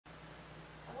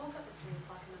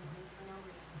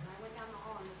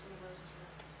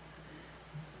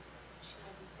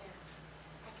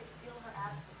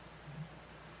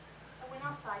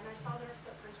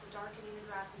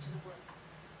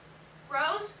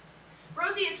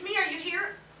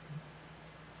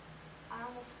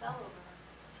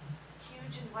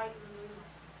white in the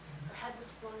moonlight. Her head was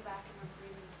thrown back and her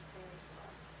breathing was very slow.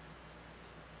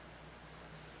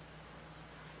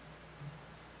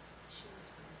 She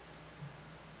whispered.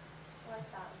 So I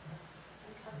sat with her,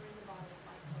 uncovering the bottle of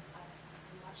white close by her,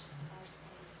 and watched the stars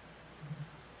fade.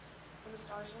 When the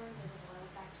stars were invisible, I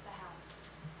went back to the house.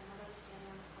 My mother was standing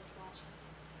on the porch watching.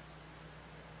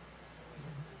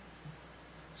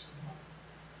 She said,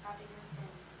 wrapping her thin,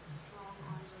 strong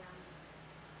arms around me.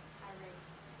 I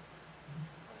raised.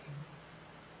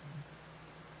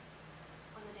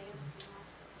 On the day of the funeral,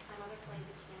 my mother played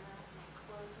the piano, and I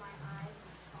closed my eyes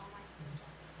and I saw my sister,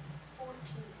 14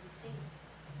 and singing.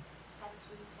 That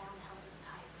sweet sound held us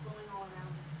tight, flowing all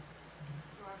around us,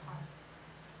 through our hearts,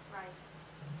 rising,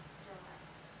 still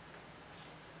rising.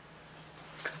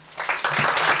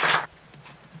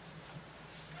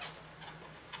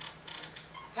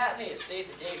 Pat may have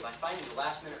saved the day by finding the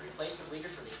last-minute replacement leader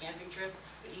for the camping trip,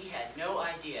 but he had no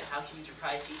idea how huge a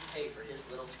price he'd pay for his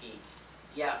little scheme.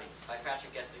 The Outing by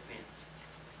Patrick F. McManus.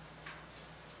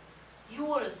 You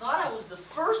would have thought I was the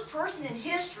first person in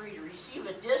history to receive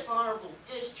a dishonorable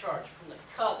discharge from the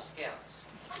Cub Scouts.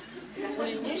 And what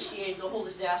initiated the whole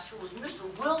disaster was Mr.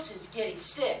 Wilson's getting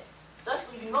sick, thus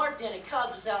leaving our den of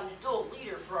Cubs without an adult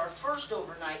leader for our first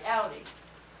overnight outing.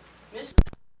 Miss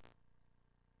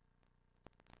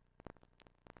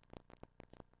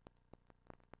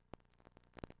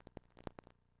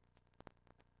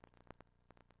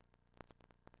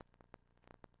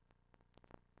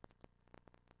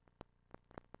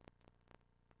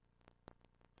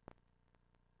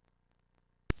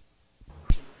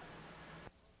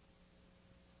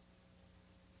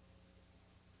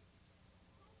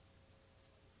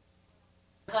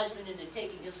husband into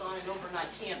taking us on an overnight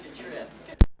camping trip.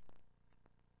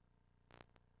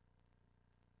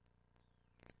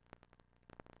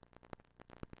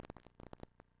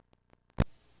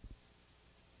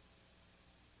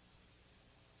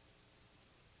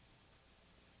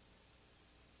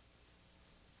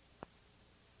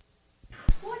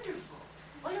 Wonderful.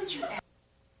 Why don't you ask?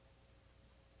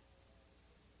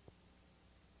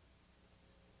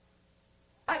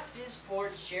 This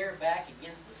porch chair back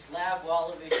against the slab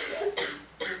wall of his shed.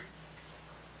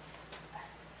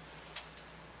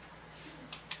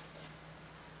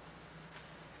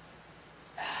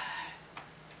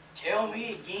 Tell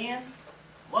me again,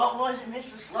 what was it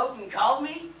Mrs. Slocum called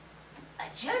me?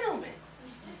 A gentleman.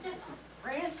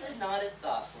 Rancid nodded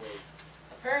thoughtfully,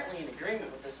 apparently in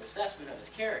agreement with this assessment of his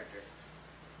character.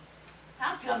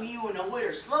 How come you and the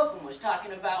widow Slocum was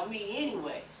talking about me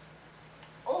anyways?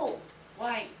 Oh,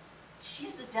 why,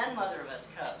 she's the den mother of us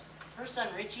Cubs. Her son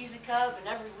Richie's a Cub, and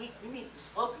every week we meet at the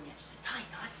Slocum Mansion to tie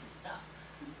knots and stuff.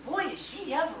 Boy, is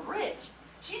she ever rich.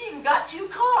 She's even got 2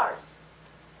 cars.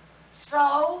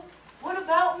 So, what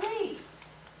about me?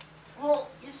 Well,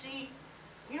 you see,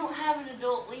 we don't have an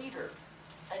adult leader.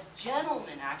 A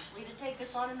gentleman, actually, to take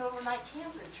us on an overnight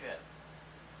camping trip.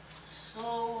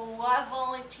 So, I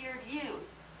volunteered you.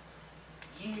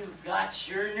 You got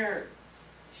your nerve.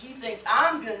 If you think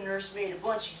I'm gonna nursemaid a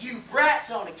bunch of you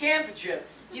brats on a camping trip,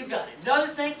 you got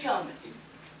another thing coming.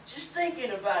 Just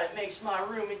thinking about it makes my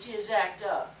rheumatiz act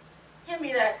up. Hand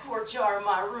me that quart jar of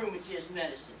my rheumatiz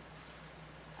medicine.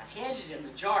 I handed him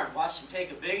the jar and watched him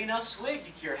take a big enough swig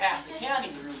to cure half the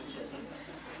county's rheumatism.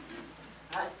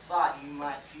 I thought you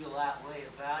might feel that way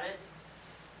about it.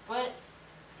 But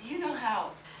you know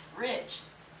how rich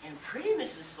and pretty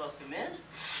Mrs. Slocum is.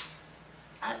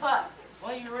 I thought,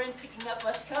 while you were in picking up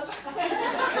us Cubs, you and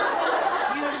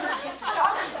her get to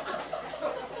talking.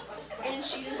 And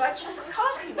she'd invite you for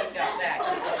coffee when you got back.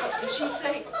 And she'd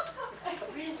say,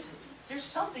 Rancid, there's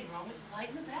something wrong with the light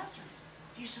in the bathroom.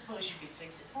 Do you suppose you could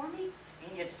fix it for me?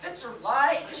 And you'd fix her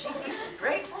light, and she'd be so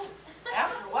grateful.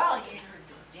 After a while, you and her would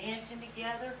go dancing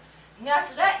together. And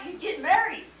after that, you'd get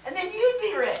married, and then you'd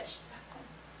be rich.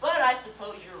 But I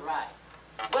suppose you're right.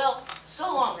 Well,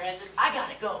 so long, Rancid. I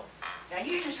gotta go. Now,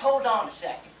 you just hold on a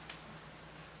second.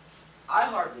 I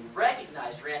hardly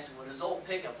recognized Rancid when his old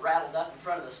pickup rattled up in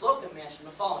front of the Slocum Mansion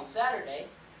the following Saturday.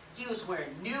 He was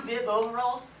wearing new bib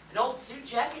overalls, an old suit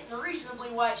jacket, and a reasonably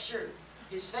white shirt.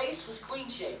 His face was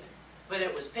clean-shaven, but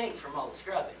it was pink from all the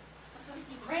scrubbing.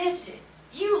 Rancid,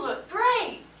 you look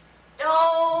great!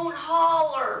 Don't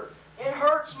holler! It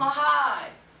hurts my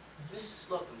hide. Mrs.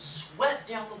 Slocum swept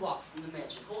down the walk from the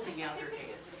mansion, holding out her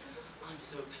hand. I'm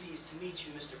so pleased to meet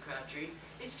you, Mr. Crabtree.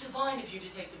 It's divine of you to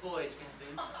take the boys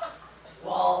camping.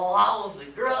 Well, I was a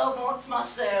grub once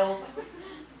myself.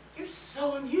 You're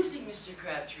so amusing, Mr.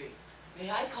 Crabtree. May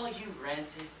I call you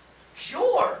Rancid?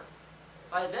 Sure!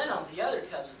 By then, all the other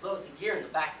Cubs had loaded the gear in the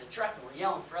back of the truck and were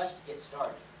yelling for us to get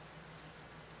started.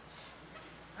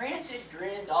 Rancid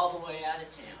grinned all the way out of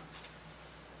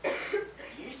town.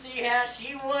 You see how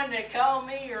she wanted to call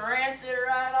me Rancid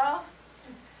right off?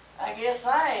 I guess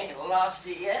I ain't lost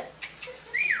it yet.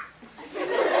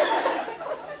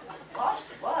 Lost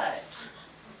what?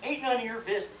 Ain't none of your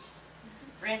business.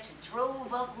 Rancid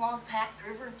drove up along Pack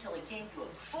River until he came to a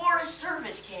Forest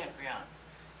Service campground.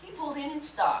 He pulled in and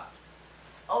stopped.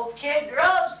 Okay,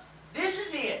 Grubs, this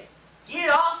is it. Get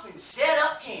off and set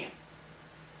up camp.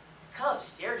 Cubs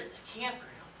stared at the campground.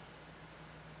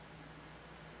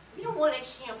 We don't want to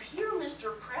camp here,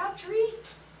 Mr. Crabtree.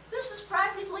 This is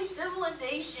practically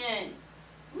civilization.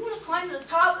 We want to climb to the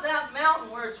top of that mountain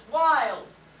where it's wild.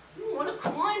 We want to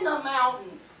climb the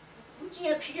mountain. If we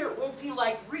camp here, it won't be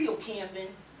like real camping.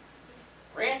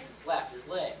 Rancid slapped his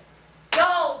leg.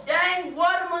 Go, dang,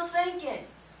 what am I thinking?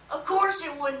 Of course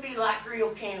it wouldn't be like real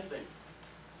camping.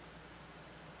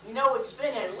 You know, it's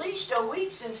been at least a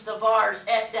week since the bars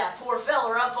ate that poor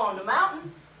feller up on the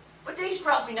mountain. But they's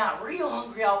probably not real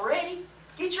hungry already.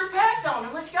 Get your packs on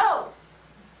and let's go.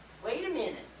 Wait a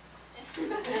minute.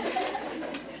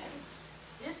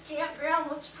 This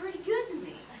campground looks pretty good to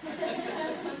me.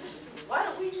 Why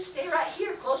don't we just stay right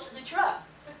here close to the truck?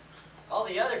 All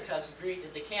the other Cubs agreed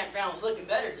that the campground was looking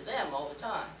better to them all the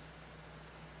time.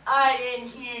 I didn't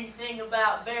hear anything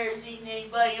about bears eating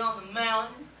anybody on the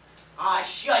mountain. Ah,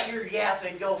 shut your yap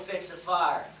and go fix a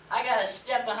fire. I gotta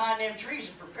step behind them trees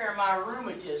and prepare my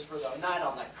rheumatiz for the night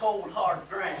on the cold, hard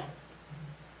ground.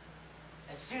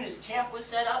 As soon as camp was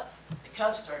set up, the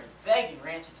Cubs started begging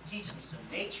Rancid to teach them some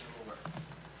nature lore.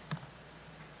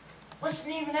 What's the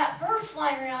name of that bird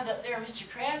flying around up there, Mr.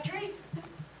 Crabtree?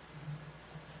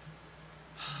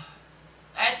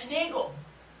 That's an eagle.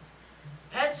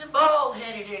 That's a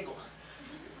bald-headed eagle.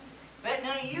 Bet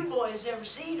none of you boys ever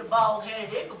seen a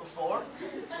bald-headed eagle before.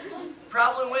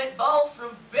 Probably went bald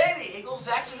from baby eagles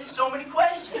asking us so many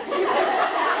questions.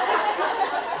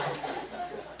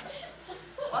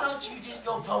 Why don't you just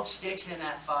go poke sticks in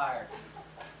that fire?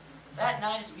 That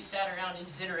night, as we sat around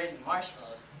incinerating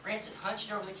marshmallows, Rancid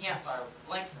hunched over the campfire with a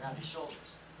blanket around his shoulders.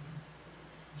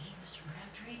 Hey, Mr.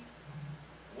 Crabtree?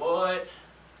 What?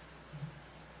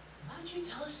 Why don't you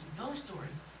tell us some ghost stories?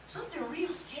 Something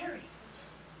real scary.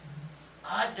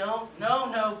 I don't know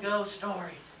no ghost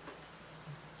stories.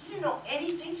 You don't know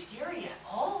anything scary at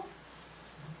all?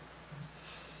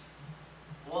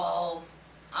 Well,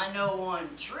 I know one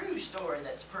true story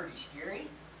that's pretty scary,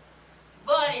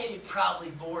 but it'd probably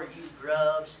bore you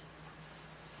grubs.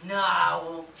 Nah, I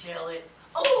won't tell it.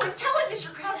 Oh, tell it,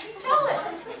 Mr. Crabtree, tell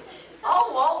it.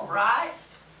 Oh, all right.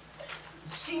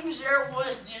 Seems there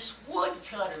was this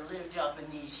woodcutter lived up in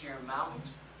these here mountains.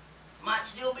 Might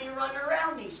still be running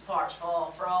around these parts for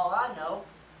all I know.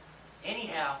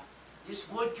 Anyhow, this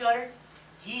woodcutter,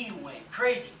 he went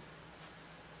crazy.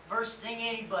 First thing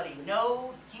anybody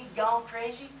knowed, he'd gone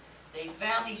crazy. They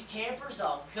found these campers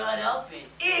all cut up in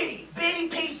itty-bitty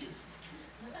pieces.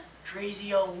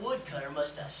 Crazy old woodcutter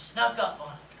must have snuck up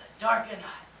on him in the dark of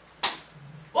night.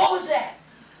 What was that?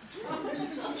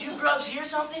 Did you grubs hear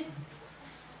something?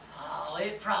 Oh,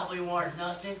 it probably weren't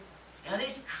nothing. Now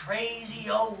this crazy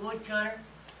old woodcutter.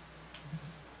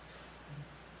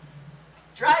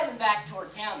 Driving back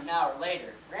toward town an hour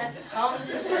later, Rancid hummed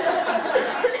and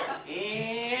said,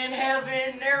 in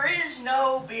heaven there is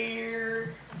no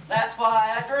beer. That's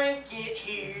why I drink it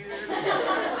here.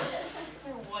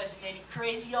 There wasn't any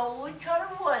crazy old woodcutter,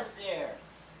 was there?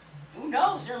 Who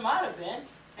knows, there might have been.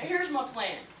 Now here's my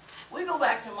plan. We go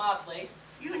back to my place,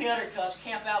 you and the other Cubs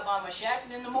camp out by my shack,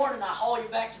 and in the morning I haul you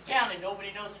back to town and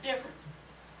nobody knows the difference.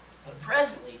 But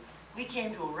presently, we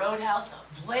came to a roadhouse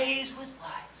ablaze with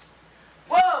lights.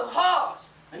 Whoa, Hoss!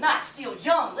 The night's still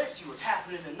young. Let's see what's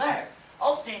happening in there.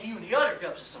 I'll stand you and the other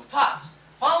Cubs with some pops.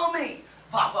 Follow me.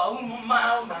 Papa,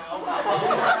 mow, mow,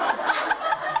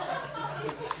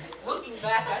 Looking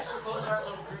back, I suppose our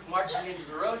little group marching into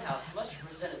the roadhouse must have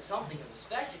presented something of a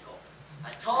spectacle.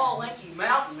 A tall, lanky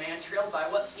mountain man trailed by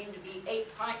what seemed to be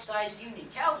 8 pint-sized Union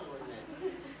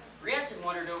cavalrymen. Rancid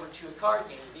wandered over to a card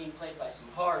game being played by some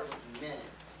hard-looking men.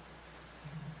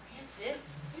 Rancid,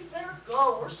 we better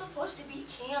go. We're supposed to be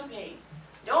camping.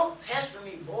 Don't pester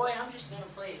me, boy. I'm just going to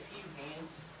play a few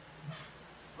hands.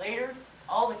 Later,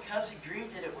 all the Cubs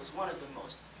agreed that it was one of the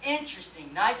most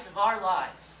interesting nights of our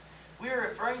lives. We were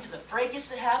referring to the fracas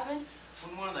that happened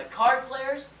when one of the card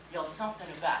players yelled something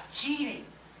about cheating,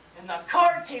 and the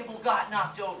card table got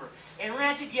knocked over, and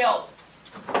Rancid yelled,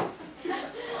 "Quick,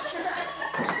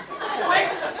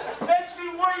 fetch me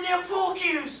one of them pool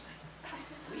cues!"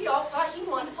 We all thought he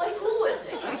wanted to play pool with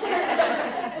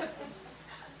it.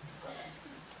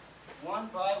 One one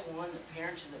by one, the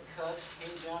parents of the Cubs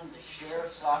came down to the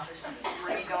sheriff's office in the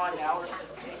pre-dawn hours to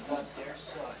pick up their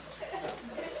son.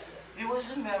 It was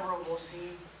a memorable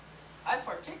scene. I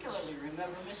particularly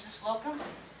remember Mrs. Slocum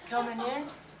coming in,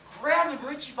 grabbing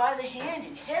Richie by the hand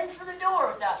and heading for the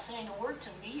door without saying a word to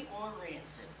me or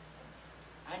Rancid.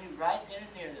 I knew right then and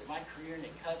there that my career in the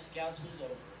Cub Scouts was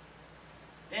over.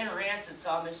 Then Rancid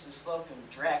saw Mrs. Slocum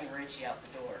dragging Richie out the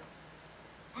door.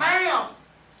 Ma'am!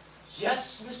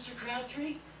 Yes, Mr.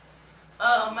 Crabtree?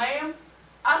 Ma'am,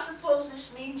 I suppose this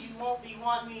means you won't be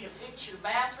wanting me to fix your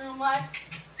bathroom like?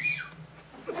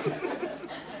 Days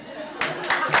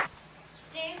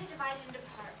are divided into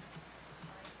parts.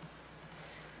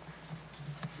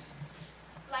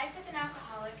 Life with an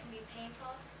alcoholic can be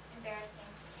painful, embarrassing,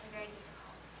 and very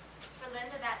difficult. For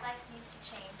Linda, that life needs to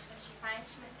change when she finds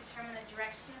she must determine the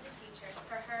direction of the future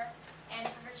for her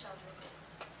and for her children.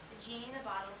 The Genie in the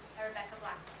Bottle by Rebecca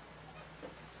Blackwell.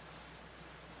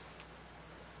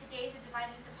 The days are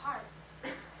divided into parts.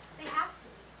 They have to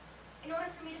be, in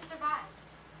order for me to survive.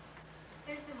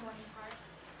 There's the morning part,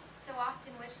 so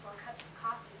often wished for cups of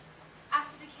coffee,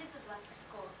 after the kids have left for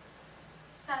school.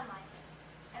 Sunlight,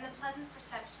 and the pleasant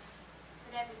perception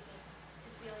that everything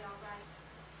is really all right.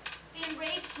 The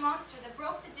enraged monster that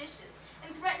broke the dishes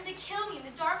and threatened to kill me in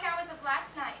the dark hours of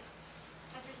last night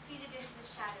has receded into the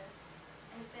shadows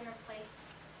and has been replaced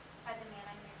by the man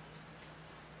I married.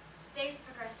 Days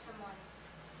progress from morning.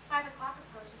 5 o'clock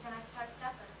approaches and I start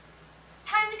supper.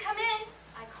 Time to come in,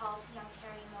 I call to young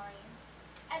Terry and Maureen.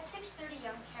 At 6:30,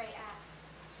 young Terry asks,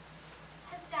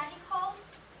 "Has Daddy called?"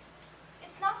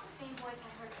 It's not the same voice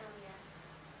I heard earlier.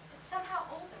 It's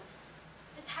somehow older.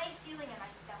 The tight feeling in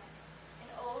my stomach,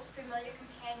 an old, familiar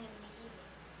companion in the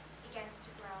evenings, begins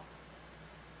to grow.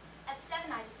 At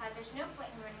 7, I decide there's no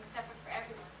point in running supper for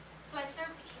everyone, so I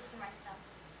serve the kids and myself.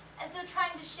 As though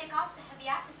trying to shake off the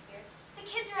heavy atmosphere, the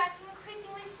kids are acting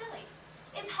increasingly silly.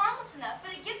 It's harmless enough,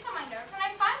 but it gets on my nerves, and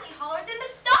I finally holler, "Then to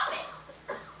stop it!"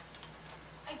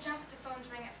 I jump at the phone's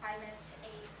ring at 5 minutes to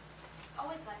 8. It's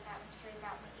always like that when Terry's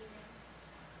out in the evenings.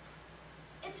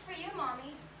 "It's for you,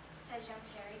 Mommy," says young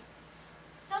Terry.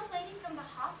 "Some lady from the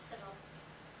hospital."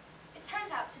 It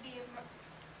turns out to be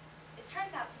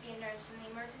a nurse from the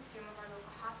emergency room of our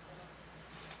local hospital.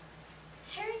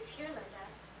 "Terry's here, Linda.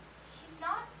 He's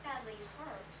not badly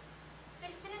hurt, but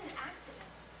he's been in an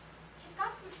accident. He's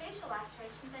got some facial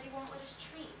lacerations that he won't let us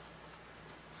treat."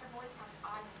 Her voice sounds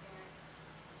odd and embarrassed.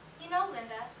 "You know,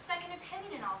 Linda, second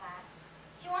opinion and all that.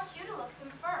 He wants you to look at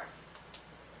them first."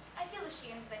 I feel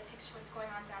ashamed as I picture what's going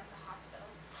on down at the hospital.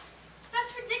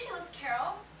 "That's ridiculous,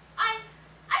 Carol. I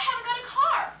haven't got a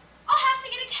car. I'll have to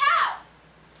get a cab."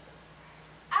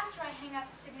 After I hang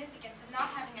out the significance of not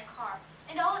having a car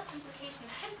and all its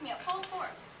implications hits me at full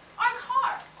force. Our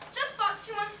car, just bought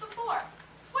 2 months before.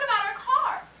 What about our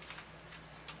car?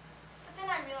 But then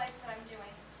I realize what I'm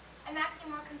doing. I'm acting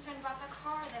more concerned about the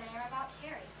car than I am about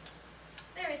Terry.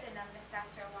 There is a numbness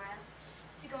after a while,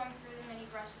 to going through the many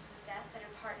brushes with death that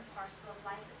are part and parcel of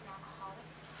life with an alcoholic.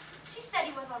 She said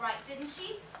he was all right, didn't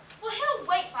she? Well, he'll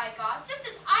wait, by God, just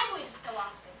as I waited so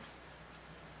often.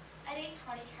 At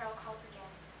 8:20, Carol calls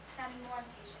again, sounding more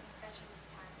impatient and fresher this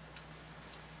time.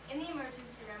 In the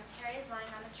emergency room, Terry is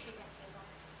lying on the treatment table,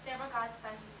 several gauze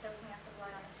sponges soaking up the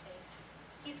blood on his face.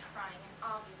 He's crying and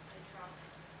obviously drunk.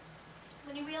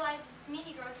 When he realizes it's me,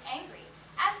 he grows angry,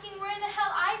 asking where in the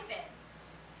hell I've been.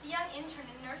 The young intern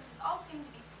and nurses all seem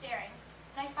to be staring,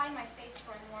 and I find my face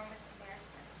growing warm with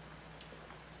embarrassment.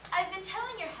 "I've been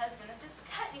telling your husband that this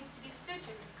cut needs to be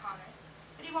sutured, Miss Connors,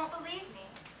 but he won't believe me."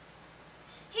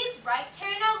 "He's right,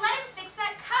 Terry. Now let him fix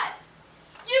that cut."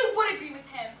 "You would agree with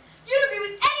him. You'd agree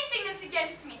with anything that's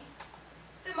against me."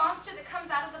 "The monster that comes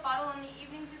out of the bottle in the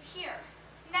evenings is here,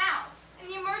 now, in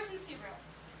the emergency room."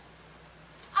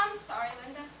 "I'm sorry,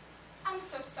 Linda. I'm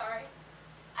so sorry.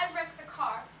 I've wrecked the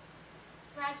car."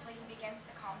 Gradually, he begins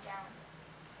to calm down.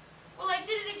 "Well, I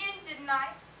did it again, didn't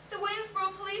I? The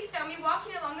Waynesboro police found me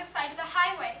walking along the side of the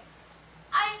highway.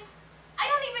 I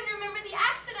don't even remember the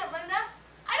accident, Linda.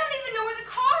 I don't even know where the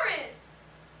car is."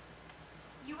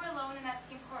 "You were alone, and that's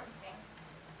the important thing.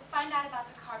 We'll find out about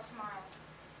the car tomorrow."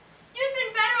 "You'd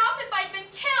been better off if I'd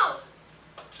been killed."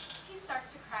 He starts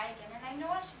to cry again, and I know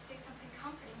I should say something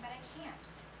comforting, but I can't.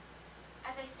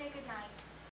 As I say goodnight,